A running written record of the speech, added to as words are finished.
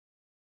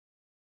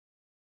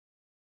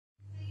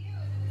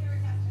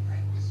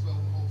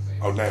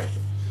Oh no.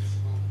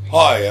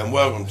 Hi and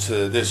welcome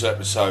to this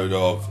episode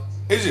of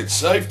Is It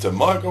Safe to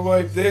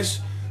Microwave This?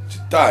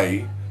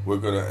 Today we're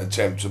going to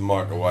attempt to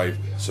microwave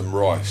some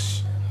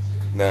rice.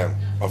 Now,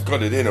 I've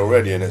got it in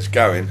already and it's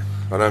going.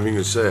 I don't know if you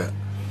can see it.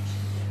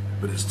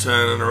 But it's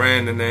turning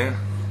around in there.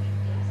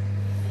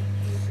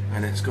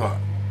 And it's got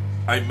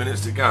 8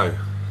 minutes to go.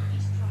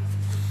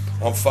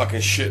 I'm fucking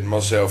shitting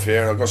myself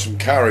here and I've got some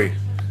curry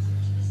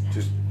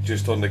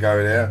just on the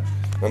go there.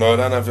 And I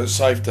don't know if it's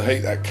safe to heat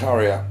that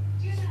curry up.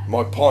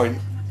 My pint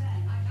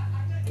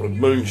of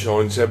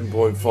moonshine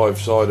 7.5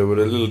 cider with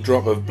a little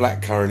drop of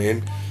blackcurrant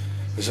in.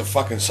 Is it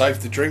fucking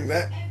safe to drink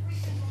that?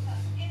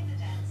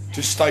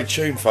 Just stay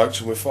tuned, folks,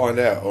 and we'll find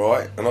out,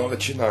 alright? And I'll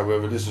let you know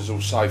whether this is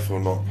all safe or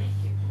not.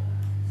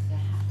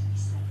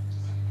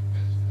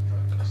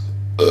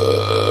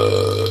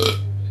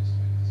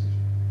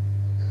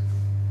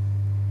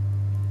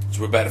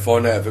 So we're about to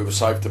find out if it was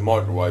safe to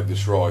microwave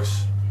this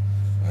rice.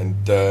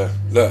 And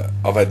look,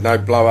 I've had no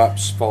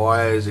blow-ups,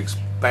 fires,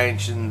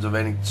 expansions of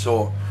any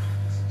sort.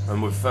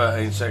 And with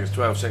 13 seconds,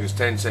 12 seconds,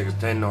 10 seconds,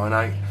 10,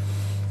 9, 8,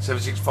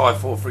 7, 6, 5,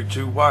 4, 3,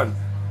 2, 1.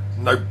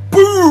 No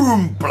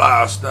boom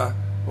blaster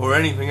or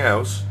anything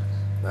else.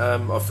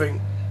 I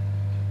think,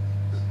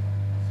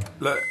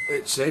 look,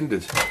 it's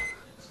ended.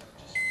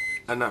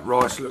 And that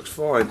rice looks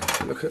fine.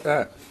 Look at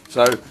that.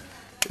 So,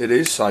 it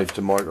is safe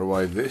to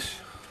microwave this.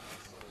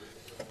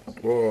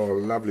 Oh,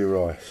 lovely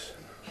rice.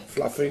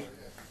 Fluffy.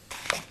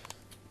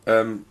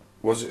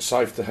 Was it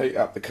safe to heat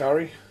up the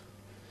curry?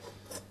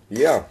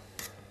 Yeah.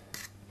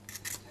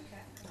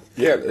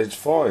 Yeah, it's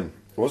fine.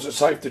 Was it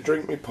safe to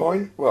drink me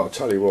pint? Well, I'll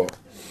tell you what.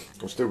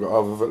 I've still got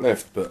half of it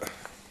left, but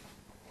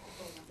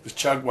just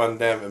chug one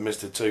down to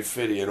Mr.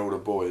 250 and all the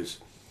boys.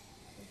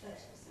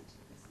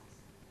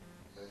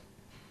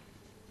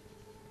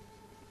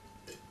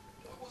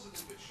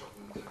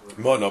 It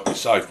might not be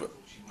safe, but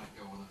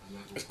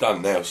it's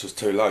done now, so it's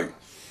too late.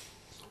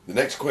 The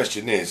next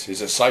question is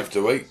it safe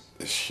to eat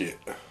this shit?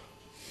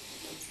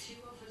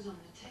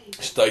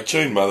 Stay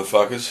tuned,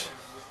 motherfuckers.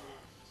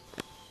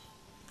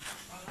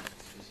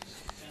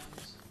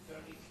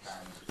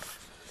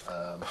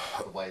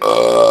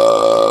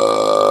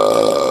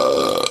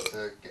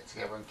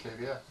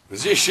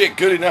 Is this shit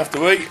good enough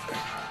to eat?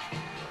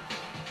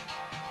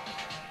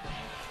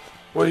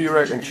 What do you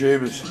reckon,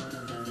 tubers?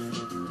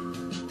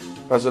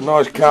 That's a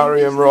nice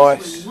curry and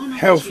rice,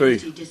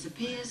 healthy.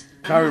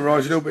 Curry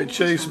rice, a little bit of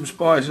cheese, some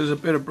spices, a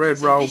bit of bread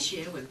roll.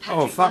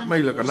 Oh fuck me,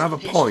 look, another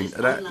pint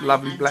of that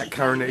lovely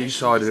blackcurrant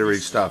cidery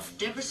stuff.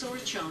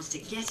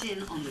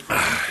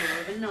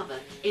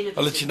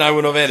 I'll let you know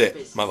when I've had it,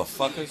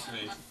 motherfuckers.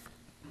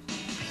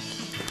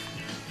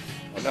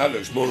 I know it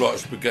looks more like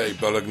spaghetti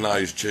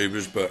bolognese,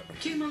 tubers, but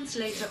 2 months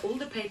later, all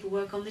the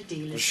paperwork on the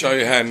deal I'll show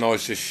you how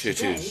nice this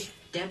shit is.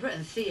 Deborah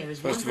and Theo's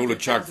First of all, a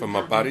chug for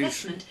my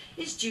buddies.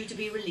 Is due to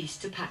be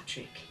released to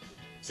Patrick.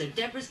 So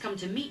Deborah's come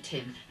to meet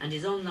him and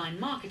his online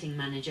marketing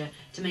manager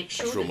to make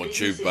sure all my that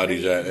tube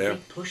buddies out there.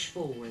 Push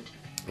forward.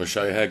 I'll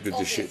show you how good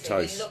this shit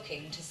tastes. We're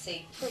looking to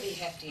see pretty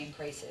hefty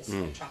increases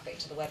in traffic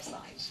to the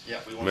website. Yeah,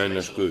 we want Man, to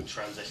make that's sure good. that we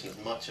transition as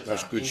much of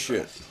That's that good shit.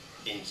 interest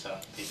into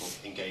people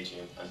engaging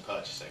and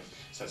purchasing.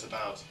 So it's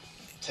about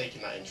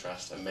taking that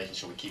interest and making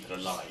sure we keep it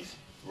alive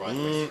right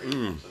the way through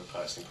to the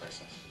purchasing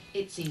process.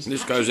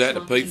 This goes out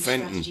to Pete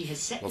Fenton,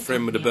 my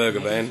friend with the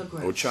burger van,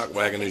 or chuck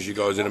wagon as you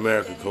guys in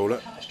America call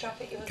it,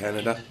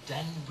 Canada.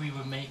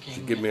 She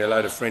give me a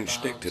load of French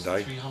stick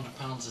today.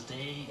 £300 a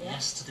day.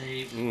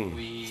 Yesterday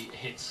we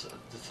hit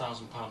the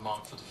 £1,000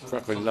 mark for the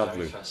Fucking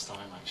lovely. very first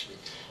time, actually.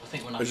 I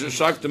think when Is it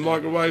safe to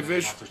microwave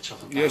this?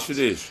 Yes, it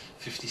is.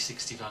 50,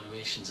 60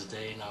 valuations a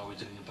day. Now we're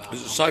doing about.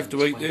 Is it safe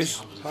to eat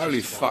this?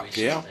 Holy fuck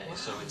yeah!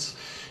 So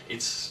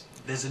it's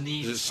there's a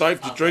need. Is it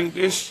safe to drink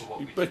this?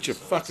 You bet your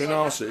fucking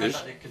arse it is.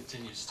 It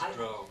continues to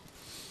grow.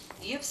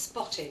 You've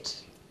spotted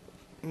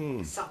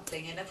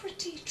something in a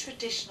pretty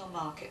traditional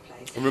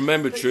marketplace. And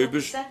remember, but you're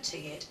tubers,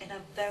 presenting it in a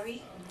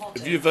very modern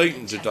if you've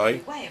eaten contemporary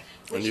today way,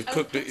 and which you've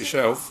cooked it opens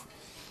yourself,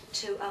 up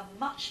to a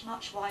much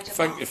wider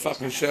thank your market.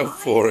 fucking And self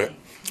I for it,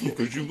 think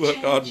because you could worked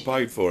hard and change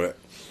paid for it.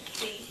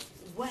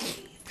 the way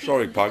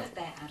Sorry, people Pug. look at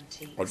their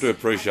antiques I do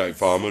appreciate and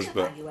farmers,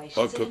 consider but valuations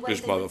I in a cooked way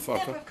this they would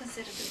motherfucker. never have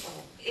considered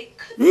before. It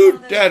could be Ooh, one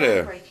of those daddy.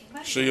 groundbreaking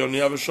moments See you on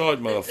the other side,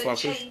 that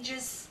motherfuckers.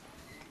 changes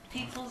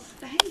people's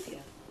behaviour.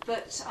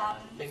 But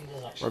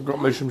I've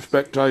got me some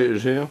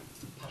spectators here.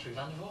 Patrick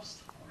Van der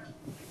Vorst.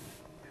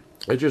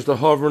 They're just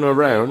hovering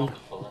around,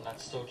 Wonderful, and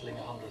that's totaling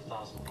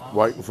 £100,000.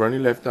 waiting for any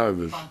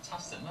leftovers.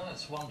 Fantastic. No,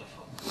 that's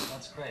wonderful.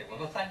 That's great.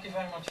 Well, thank you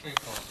very much for your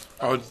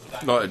call.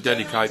 I'd like to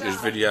dedicate this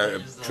video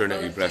to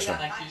Trinity, bless her.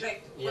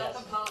 Patrick,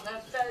 welcome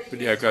partner. Very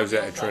Video goes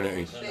out to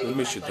Trinity. We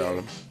miss you,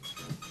 darling.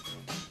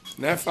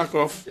 Now fuck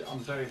off. I'm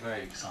very,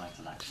 very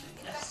excited, actually.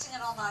 Investing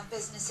in online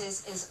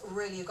businesses is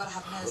really, you've got to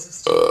have nerves of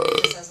steel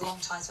because there's long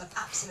times when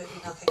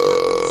absolutely nothing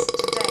happens.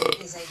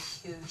 Today is a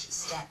huge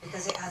step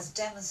because it has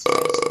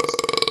demonstrated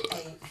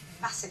a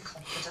massive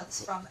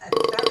confidence from a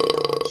very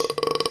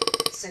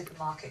large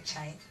supermarket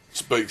chain.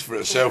 Speaks for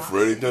itself,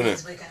 really, doesn't It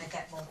means it? we're going to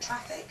get more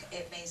traffic.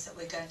 It means that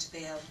we're going to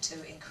be able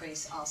to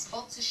increase our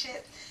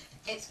sponsorship.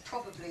 It's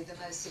probably the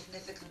most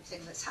significant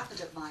thing that's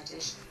happened at My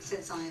Dish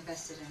since I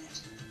invested in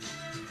it.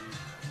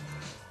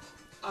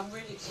 I'm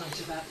really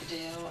excited about the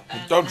deal.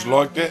 The dogs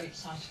liked I'm it. really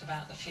excited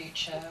about the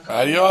future.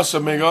 Adios,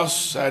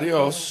 amigos.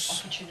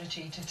 Adios.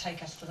 Opportunity to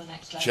take us to the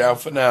next level. Ciao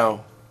for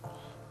now.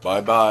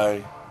 Bye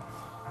bye.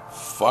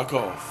 Fuck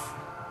off.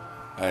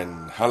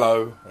 And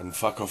hello and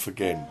fuck off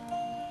again.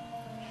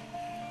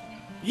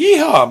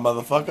 Yeehaw,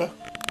 motherfucker.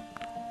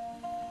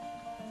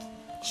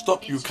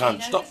 Stop, you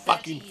cunt. Stop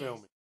fucking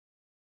filming.